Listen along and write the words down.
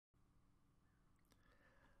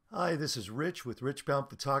Hi, this is Rich with Rich Baum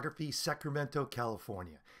Photography, Sacramento,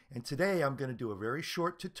 California. And today I'm going to do a very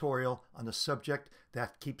short tutorial on a subject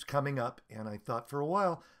that keeps coming up, and I thought for a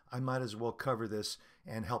while I might as well cover this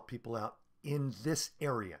and help people out in this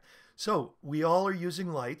area. So we all are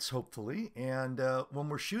using lights, hopefully, and when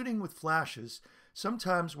we're shooting with flashes,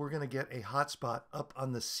 sometimes we're going to get a hotspot up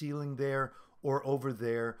on the ceiling there or over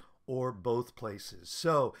there or both places.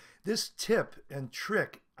 So this tip and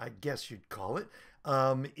trick, I guess you'd call it,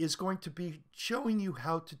 is going to be showing you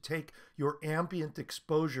how to take your ambient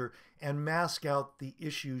exposure and mask out the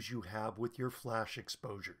issues you have with your flash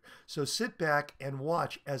exposure. So sit back and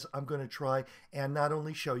watch as I'm going to try and not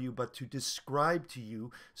only show you, but to describe to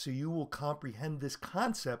you so you will comprehend this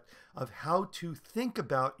concept of how to think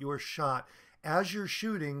about your shot as you're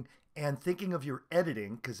shooting and thinking of your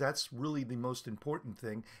editing, because that's really the most important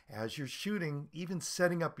thing. As you're shooting, even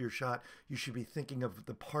setting up your shot, you should be thinking of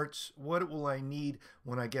the parts, what will I need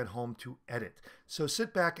when I get home to edit. So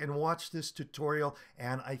sit back and watch this tutorial,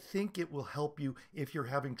 and I think it will help you if you're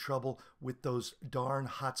having trouble with those darn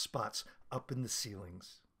hot spots up in the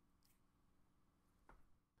ceilings.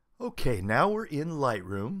 Okay, now we're in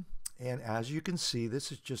Lightroom, and as you can see,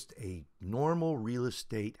 this is just a normal real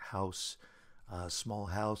estate house. Small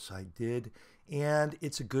house I did, and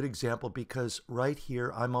it's a good example because right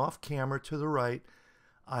here I'm off camera to the right.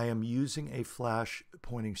 I am using a flash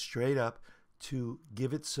pointing straight up to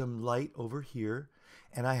give it some light over here,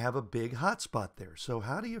 and I have a big hotspot there. So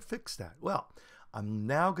how do you fix that? Well, I'm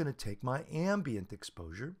now going to take my ambient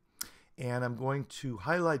exposure and I'm going to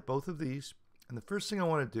highlight both of these, and the first thing I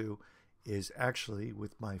want to do is actually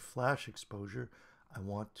with my flash exposure I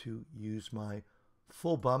want to use my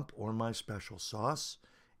full bump or my special sauce,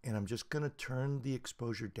 and I'm just going to turn the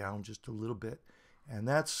exposure down just a little bit, and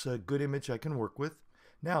that's a good image I can work with.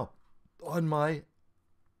 Now on my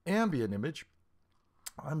ambient image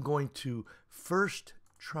I'm going to first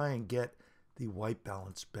try and get the white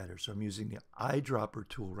balance better, so I'm using the eyedropper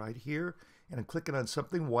tool right here and I'm clicking on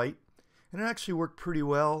something white, and it actually worked pretty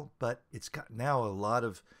well, but it's got now a lot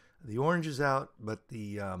of the orange is out but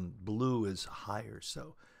the blue is higher.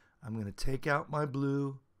 So I'm going to take out my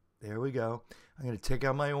blue. There we go. I'm going to take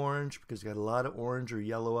out my orange because I got a lot of orange or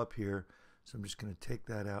yellow up here. So I'm just going to take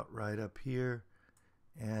that out right up here,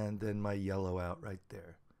 and then my yellow out right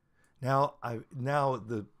there. Now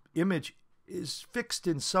the image is fixed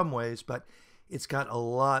in some ways, but it's got a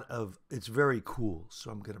lot of, it's very cool.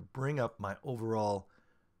 So I'm going to bring up my overall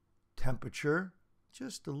temperature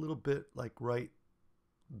just a little bit, like right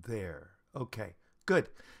there. Okay. Good.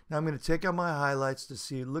 Now I'm going to take out my highlights to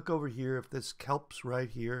see, look over here if this helps right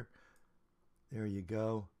here. There you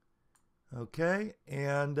go. Okay,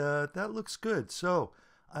 and that looks good. So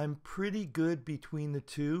I'm pretty good between the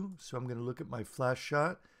two. So I'm going to look at my flash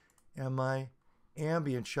shot and my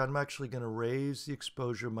ambient shot. I'm actually going to raise the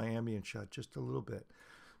exposure of my ambient shot just a little bit.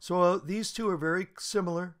 So these two are very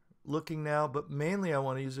similar looking now, but mainly I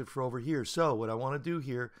want to use it for over here. So what I want to do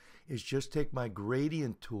here is just take my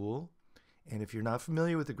gradient tool. And if you're not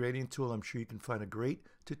familiar with the gradient tool, I'm sure you can find a great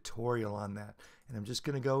tutorial on that. And I'm just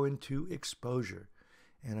going to go into exposure,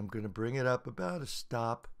 and I'm going to bring it up about a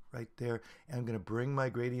stop right there, and I'm going to bring my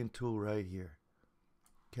gradient tool right here.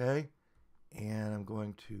 Okay, and I'm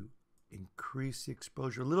going to increase the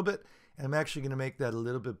exposure a little bit, and I'm actually going to make that a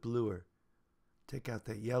little bit bluer. Take out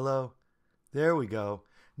that yellow. There we go.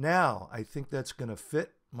 Now I think that's going to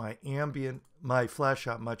fit my flash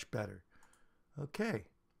shot much better. Okay.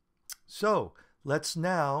 So let's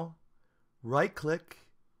now right click,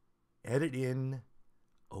 edit in,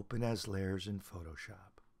 open as layers in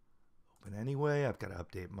Photoshop. Open anyway. I've got to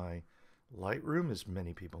update my Lightroom, as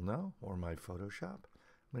many people know, or my Photoshop.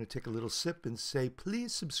 I'm going to take a little sip and say,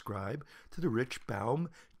 please subscribe to the Rich Baum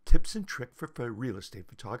Tips and Trick for Real Estate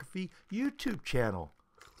Photography YouTube channel.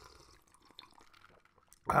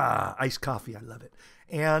 Iced coffee. I love it.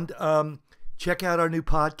 And check out our new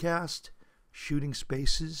podcast, Shooting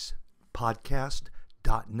Spaces.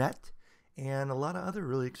 Podcast.net, and a lot of other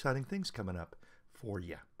really exciting things coming up for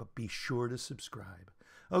you, but be sure to subscribe.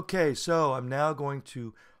 Okay, so I'm now going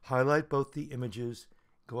to highlight both the images,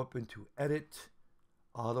 go up into edit,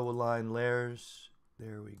 auto align layers.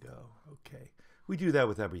 There we go. Okay, we do that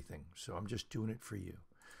with everything, so I'm just doing it for you.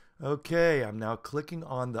 Okay, I'm now clicking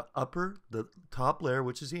on the top layer,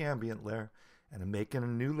 which is the ambient layer, and I'm making a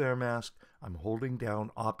new layer mask. I'm holding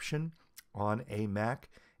down Option on a Mac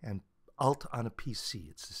and Alt on a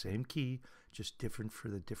PC. It's the same key, just different for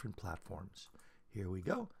the different platforms. Here we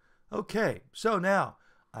go. Okay, so now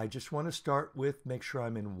I just want to start with, make sure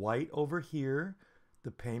I'm in white over here.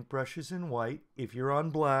 The paintbrush is in white. If you're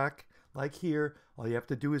on black, Like here, all you have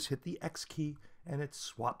to do is hit the X key and it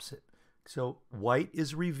swaps it. So white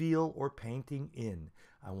is reveal or painting in.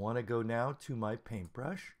 I want to go now to my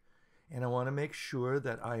paintbrush, and I want to make sure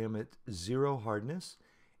that I am at 0 hardness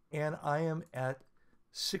and I am at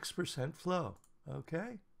 6% flow.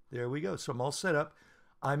 Okay, there we go. So I'm all set up.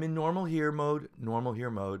 I'm in normal here mode,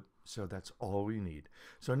 so that's all we need.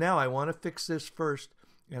 So now I want to fix this first,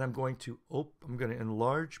 and I'm going to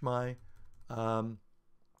enlarge my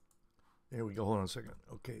there we go. Hold on a second.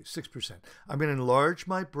 Okay, 6%. I'm going to enlarge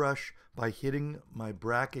my brush by hitting my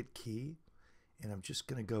bracket key, and I'm just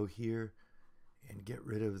going to go here and get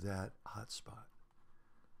rid of that hot spot.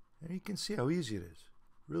 And you can see how easy it is.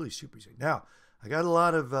 Really super easy. Now, I got a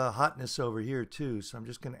lot of hotness over here too, so I'm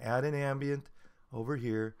just going to add an ambient over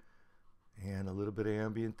here and a little bit of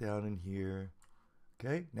ambient down in here.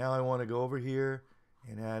 Okay, now I want to go over here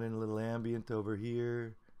and add in a little ambient over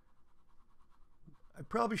here. I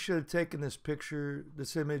probably should have taken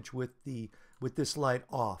this image with this light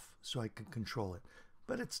off so I could control it,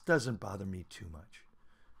 but it doesn't bother me too much.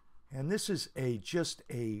 And this is just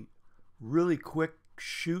a really quick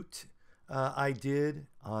shoot I did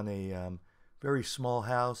on a very small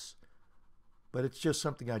house, but it's just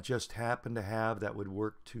something I just happened to have that would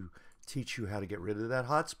work to teach you how to get rid of that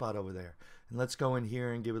hot spot over there. And let's go in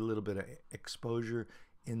here and give it a little bit of exposure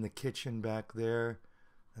in the kitchen back there.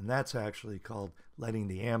 And that's actually called letting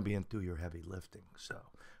the ambient do your heavy lifting. So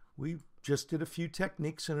we just did a few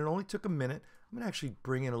techniques and it only took a minute. I'm going to actually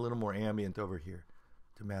bring in a little more ambient over here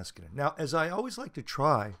to mask it in. Now, as I always like to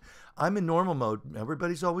try, I'm in normal mode.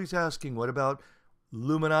 Everybody's always asking, what about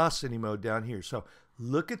luminosity mode down here? So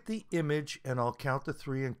look at the image and I'll count to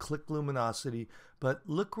 3 and click luminosity, but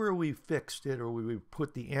look where we fixed it or we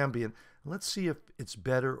put the ambient. Let's see if it's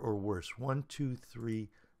better or worse. 1, 2, 3,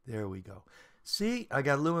 there we go. See, I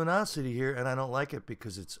got luminosity here and I don't like it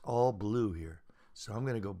because it's all blue here. So I'm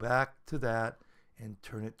going to go back to that and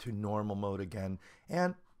turn it to normal mode again.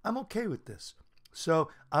 And I'm okay with this.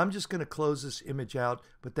 So I'm just going to close this image out,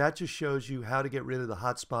 but that just shows you how to get rid of the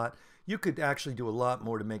hot spot. You could actually do a lot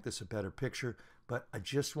more to make this a better picture, but I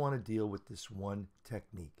just want to deal with this one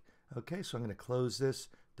technique. Okay, so I'm going to close this,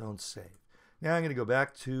 don't save. Now I'm going to go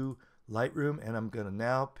back to Lightroom and I'm going to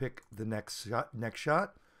now pick the next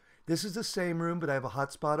shot. This is the same room, but I have a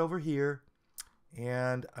hot spot over here.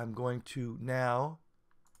 And I'm going to now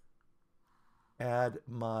add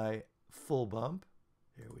my full bump.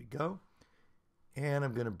 There we go. And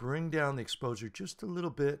I'm going to bring down the exposure just a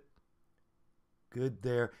little bit. Good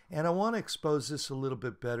there. And I want to expose this a little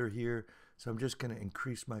bit better here. So I'm just going to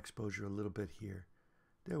increase my exposure a little bit here.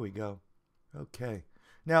 There we go. Okay.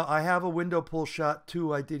 Now, I have a window pull shot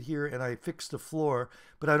too I did here, and I fixed the floor,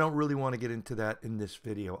 but I don't really want to get into that in this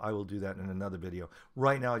video. I will do that in another video.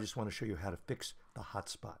 Right now, I just want to show you how to fix the hot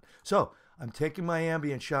spot. So, I'm taking my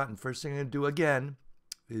ambient shot, and first thing I'm going to do again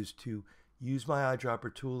is to use my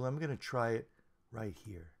eyedropper tool. I'm going to try it right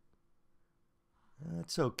here.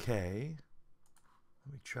 That's okay.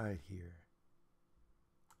 Let me try it here.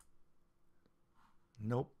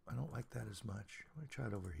 Nope, I don't like that as much. Let me try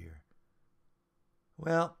it over here.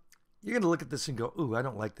 Well, you're going to look at this and go, ooh, I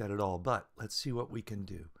don't like that at all, but let's see what we can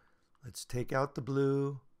do. Let's take out the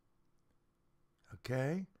blue.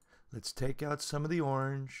 Okay, let's take out some of the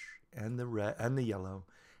orange and the red and the yellow.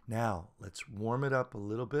 Now, let's warm it up a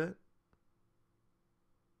little bit.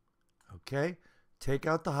 Okay, take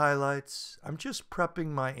out the highlights. I'm just prepping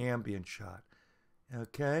my ambient shot.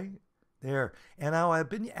 Okay, there. And now I've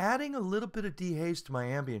been adding a little bit of dehaze to my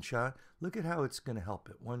ambient shot. Look at how it's going to help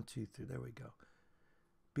it. 1, 2, 3, there we go.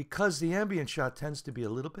 Because the ambient shot tends to be a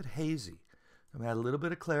little bit hazy. I'm going to add a little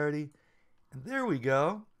bit of clarity. And there we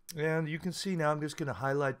go. And you can see now I'm just going to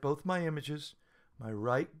highlight both my images,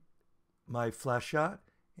 my flash shot,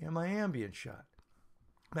 and my ambient shot.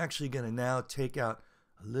 I'm actually going to now take out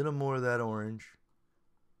a little more of that orange.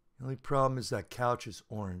 The only problem is that couch is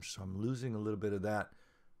orange, so I'm losing a little bit of that,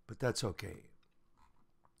 but that's okay.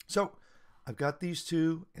 So I've got these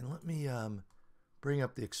two, and let me bring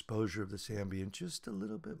up the exposure of this ambient just a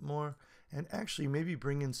little bit more, and actually maybe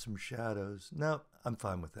bring in some shadows. No, I'm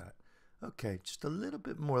fine with that. Okay, just a little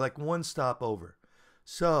bit more, like one stop over.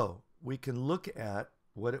 So we can look at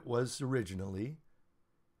what it was originally,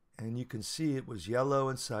 and you can see it was yellow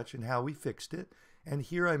and such, and how we fixed it. And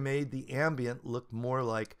here I made the ambient look more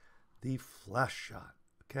like the flash shot.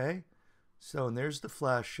 Okay, so and there's the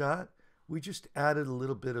flash shot. We just added a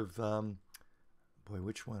little bit of, boy,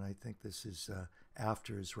 which one? I think this is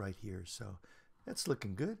after is right here. So that's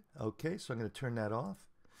looking good. Okay, so I'm going to turn that off.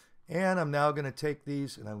 And I'm now going to take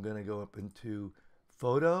these and I'm going to go up into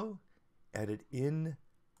Photo, Edit in,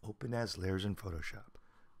 Open as Layers in Photoshop.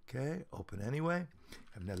 Okay, open anyway.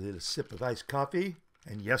 Have another little sip of iced coffee.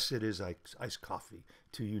 And yes, it is iced coffee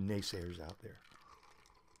to you naysayers out there.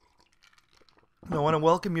 I want to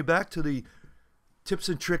welcome you back to the Tips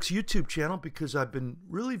and Tricks YouTube channel because I've been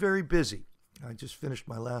really very busy. I just finished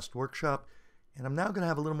my last workshop and I'm now going to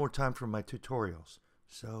have a little more time for my tutorials.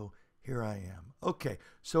 So here I am. Okay,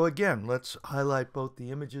 so again, let's highlight both the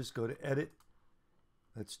images. Go to Edit.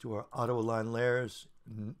 Let's do our auto align layers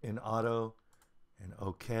in auto and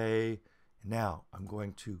OK. Now I'm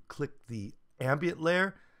going to click the ambient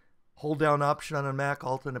layer, hold down Option on a Mac,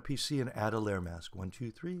 Alt on a PC, and add a layer mask. 1,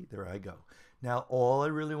 2, 3. There I go. Now all I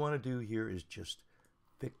really want to do here is just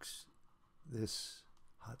fix this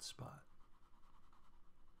hot spot.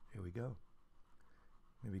 Here we go.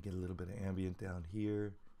 Maybe get a little bit of ambient down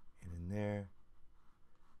here and in there.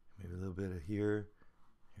 Maybe a little bit of here.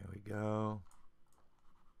 Here we go.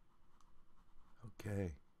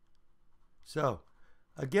 Okay. So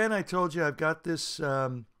again, I told you I've got this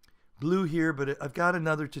blue here, but I've got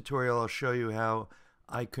another tutorial. I'll show you how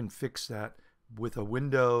I can fix that with a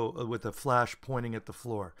window, with a flash pointing at the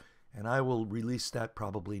floor. And I will release that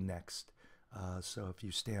probably next. So if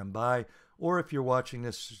you stand by, or if you're watching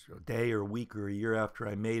this a day or a week or a year after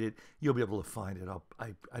I made it, you'll be able to find it.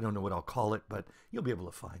 I don't know what I'll call it, but you'll be able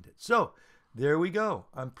to find it. So there we go.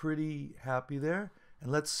 I'm pretty happy there.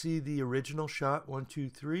 And let's see the original shot. 1, 2,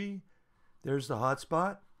 3. There's the hot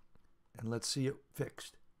spot. And let's see it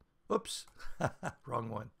fixed. Oops, wrong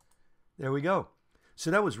one. There we go. So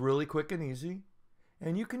that was really quick and easy.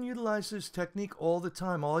 And you can utilize this technique all the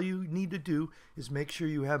time. All you need to do is make sure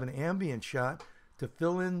you have an ambient shot to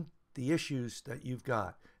fill in the issues that you've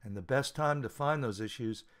got. And the best time to find those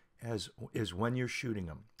issues is when you're shooting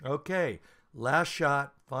them. Okay, last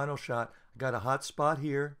shot, final shot. I got a hot spot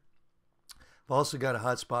here. I've also got a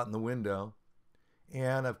hot spot in the window.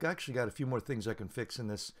 And I've actually got a few more things I can fix in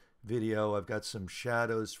this video. I've got some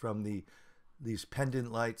shadows from these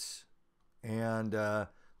pendant lights and a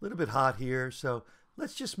little bit hot here. So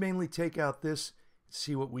let's just mainly take out this,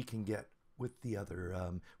 see what we can get with the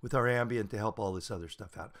other, with our ambient to help all this other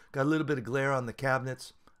stuff out. Got a little bit of glare on the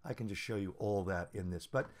cabinets. I can just show you all that in this.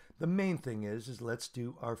 But the main thing is let's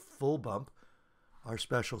do our full bump, our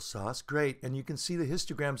special sauce. Great. And you can see the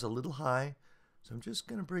histogram's a little high. So I'm just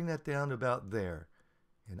going to bring that down to about there.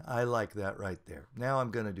 And I like that right there. Now I'm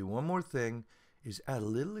going to do one more thing, is add a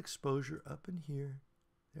little exposure up in here.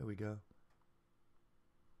 There we go.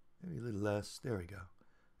 Maybe a little less. There we go.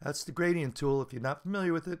 That's the gradient tool. If you're not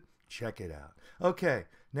familiar with it, check it out. Okay,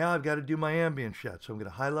 now I've got to do my ambient shot. So I'm going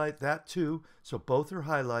to highlight that too. So both are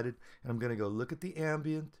highlighted. And I'm going to go look at the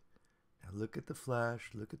ambient. Now look at the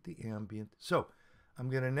flash. Look at the ambient. So I'm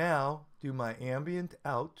going to now do my ambient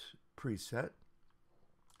out preset.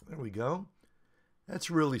 There we go.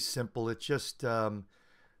 That's really simple. It just,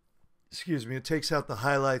 excuse me, it takes out the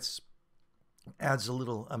highlights, adds a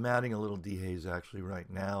little, I'm adding a little dehaze actually right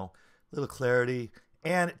now, a little clarity,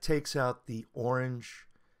 and it takes out the orange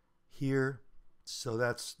here. So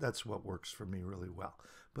that's what works for me really well.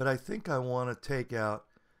 But I think I want to take out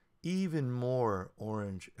even more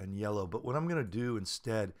orange and yellow. But what I'm going to do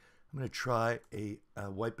instead, I'm going to try a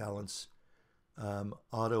white balance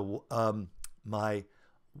my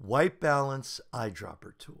white balance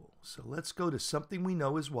eyedropper tool. So let's go to something we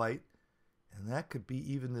know is white, and that could be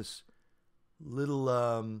even this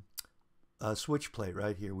little switch plate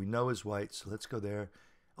right here. We know is white, so let's go there.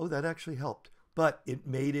 Oh, that actually helped, but it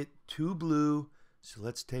made it too blue, so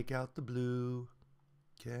let's take out the blue.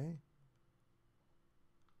 Okay,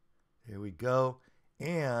 there we go,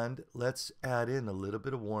 and let's add in a little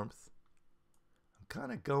bit of warmth. I'm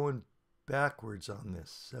kind of going backwards on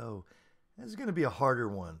this, so this is going to be a harder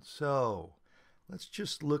one. So let's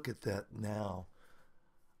just look at that now.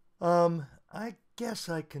 I guess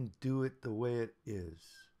I can do it the way it is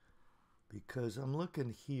because I'm looking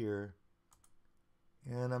here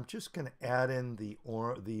and I'm just going to add in the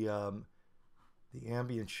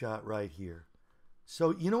ambient shot right here.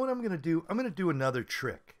 So you know what I'm going to do? I'm going to do another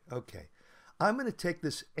trick. Okay. I'm going to take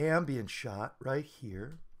this ambient shot right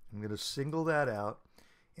here. I'm going to single that out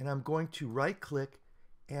and I'm going to right click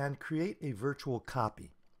and create a virtual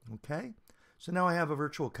copy. Okay, so now I have a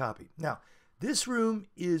virtual copy. Now this room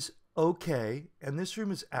is okay, and this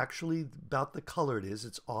room is actually about the color it is.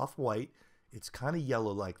 It's off-white. It's kind of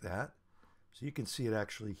yellow like that. So you can see it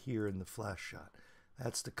actually here in the flash shot.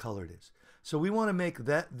 That's the color it is. So we want to make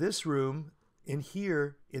this room in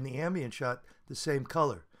here in the ambient shot the same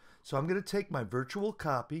color. So I'm going to take my virtual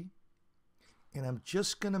copy and I'm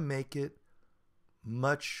just going to make it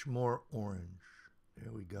much more orange.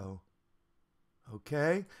 There we go.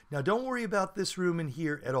 Okay. Now don't worry about this room in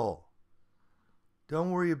here at all.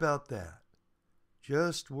 Don't worry about that.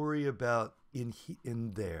 Just worry about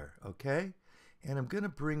in there, okay? And I'm going to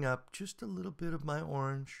bring up just a little bit of my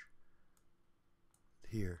orange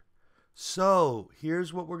here. So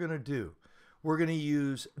here's what we're going to do. We're going to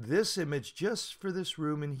use this image just for this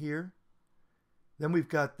room in here. Then we've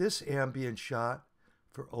got this ambient shot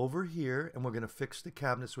for over here, and we're going to fix the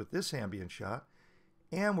cabinets with this ambient shot,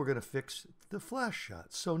 and we're going to fix the flash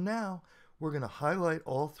shot. So now we're going to highlight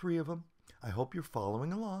all three of them. I hope you're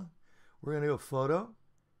following along. We're going to go Photo,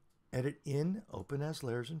 Edit in, Open as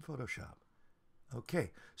Layers in Photoshop.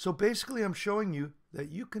 Okay, so basically I'm showing you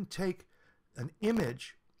that you can take an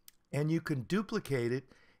image and you can duplicate it,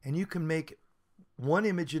 and you can make one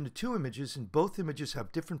image into two images, and both images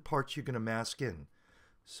have different parts you're going to mask in.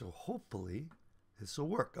 So hopefully this will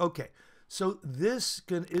work. Okay, so this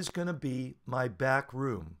is going to be my back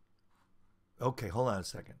room. Okay, hold on a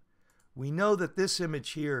second. We know that this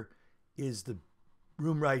image here is the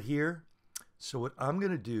room right here. So what I'm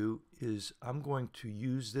going to do is I'm going to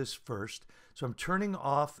use this first. So I'm turning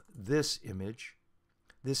off this image,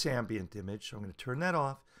 this ambient image. So I'm going to turn that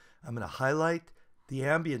off. I'm going to highlight the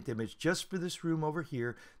ambient image just for this room over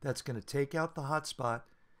here. That's going to take out the hotspot,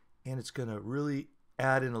 and it's going to really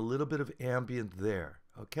add in a little bit of ambient there.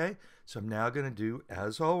 Okay, so I'm now going to do,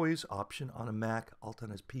 as always, Option on a Mac, Alt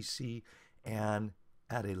on a PC, and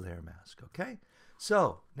add a layer mask. Okay,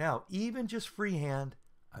 so now even just freehand,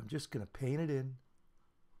 I'm just going to paint it in.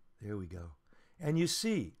 There we go. And you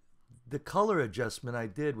see the color adjustment I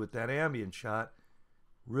did with that ambient shot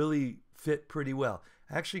really fit pretty well.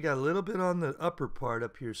 I actually got a little bit on the upper part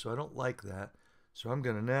up here, so I don't like that. So I'm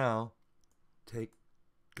going to now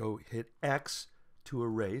go hit X to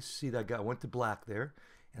erase. See that I went to black there,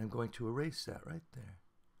 and I'm going to erase that right there.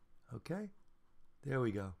 Okay, there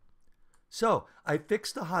we go. So I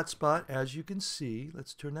fixed the hotspot, as you can see.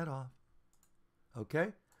 Let's turn that off. Okay,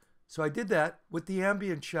 so I did that with the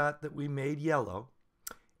ambient shot that we made yellow,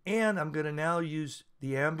 and I'm going to now use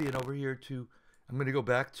the ambient over here to, I'm going to go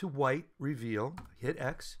back to white, reveal, hit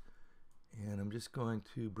X, and I'm just going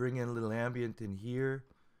to bring in a little ambient in here,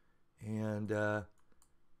 and I'm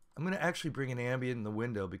going to actually bring an ambient in the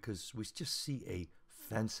window because we just see a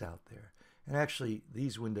fence out there. And actually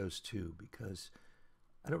these windows too, because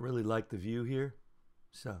I don't really like the view here.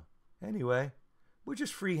 So anyway, we're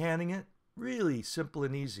just freehanding it. Really simple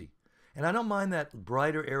and easy. And I don't mind that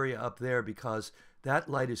brighter area up there because that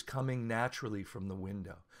light is coming naturally from the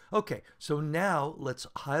window. Okay, so now let's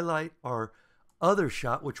highlight our other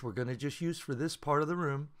shot, which we're going to just use for this part of the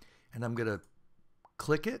room. And I'm going to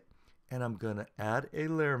click it, and I'm going to add a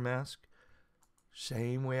layer mask,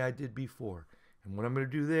 same way I did before. And what I'm going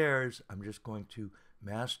to do there is I'm just going to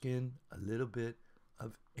mask in a little bit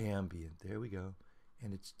of ambient. There we go.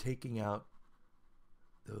 And it's taking out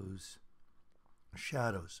those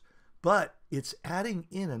shadows. But it's adding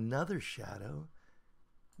in another shadow,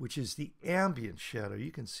 which is the ambient shadow.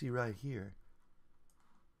 You can see right here.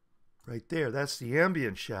 Right there, that's the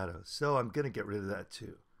ambient shadow. So I'm going to get rid of that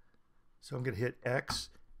too. So I'm going to hit X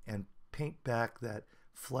and paint back that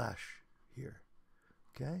flash here.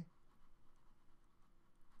 Okay?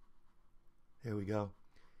 There we go.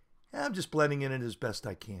 And I'm just blending in it as best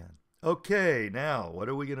I can. Okay, now what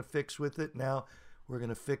are we going to fix with it? Now we're going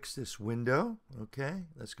to fix this window. Okay,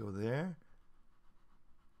 let's go there.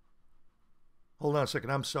 Hold on a second.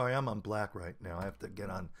 I'm sorry, I'm on black right now. I have to get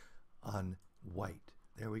on white.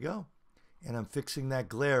 There we go. And I'm fixing that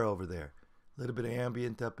glare over there. A little bit of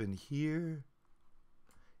ambient up in here.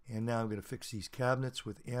 And now I'm going to fix these cabinets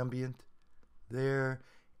with ambient there.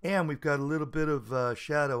 And we've got a little bit of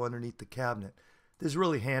shadow underneath the cabinet. This is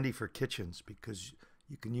really handy for kitchens because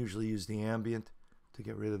you can usually use the ambient to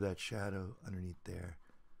get rid of that shadow underneath there.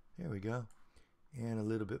 There we go. And a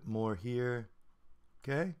little bit more here.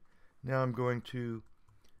 Okay. Now I'm going to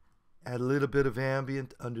add a little bit of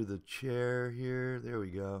ambient under the chair here. There we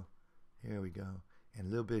go. There we go. And a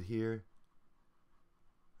little bit here.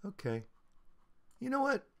 Okay. You know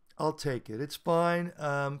what? I'll take it. It's fine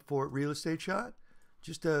for a real estate shot.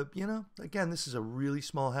 Just you know, again, this is a really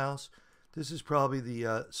small house. This is probably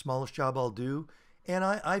the smallest job I'll do, and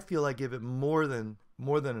I feel I give it more than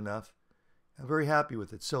enough. I'm very happy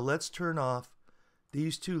with it. So let's turn off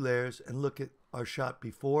these two layers and look at our shot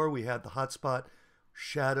before. We had the hotspot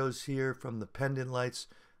shadows here from the pendant lights,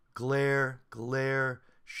 glare,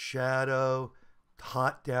 shadow,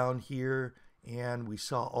 hot down here, and we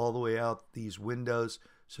saw all the way out these windows.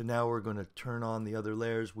 So now we're going to turn on the other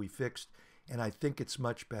layers we fixed, and I think it's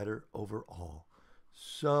much better overall.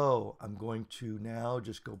 So I'm going to now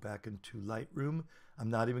just go back into Lightroom. I'm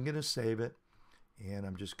not even going to save it, and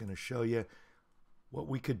I'm just going to show you what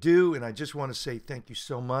we could do. And I just want to say thank you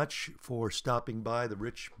so much for stopping by the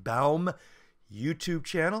Rich Baum YouTube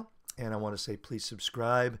channel. And I want to say please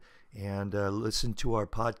subscribe and listen to our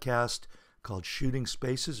podcast called Shooting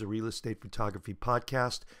Spaces, a real estate photography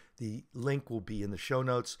podcast. The link will be in the show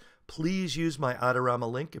notes. Please use my Adorama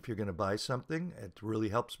link if you're going to buy something. It really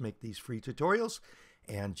helps make these free tutorials.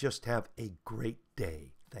 And just have a great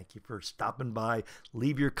day. Thank you for stopping by.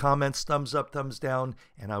 Leave your comments, thumbs up, thumbs down,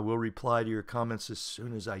 and I will reply to your comments as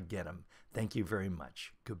soon as I get them. Thank you very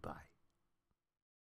much. Goodbye.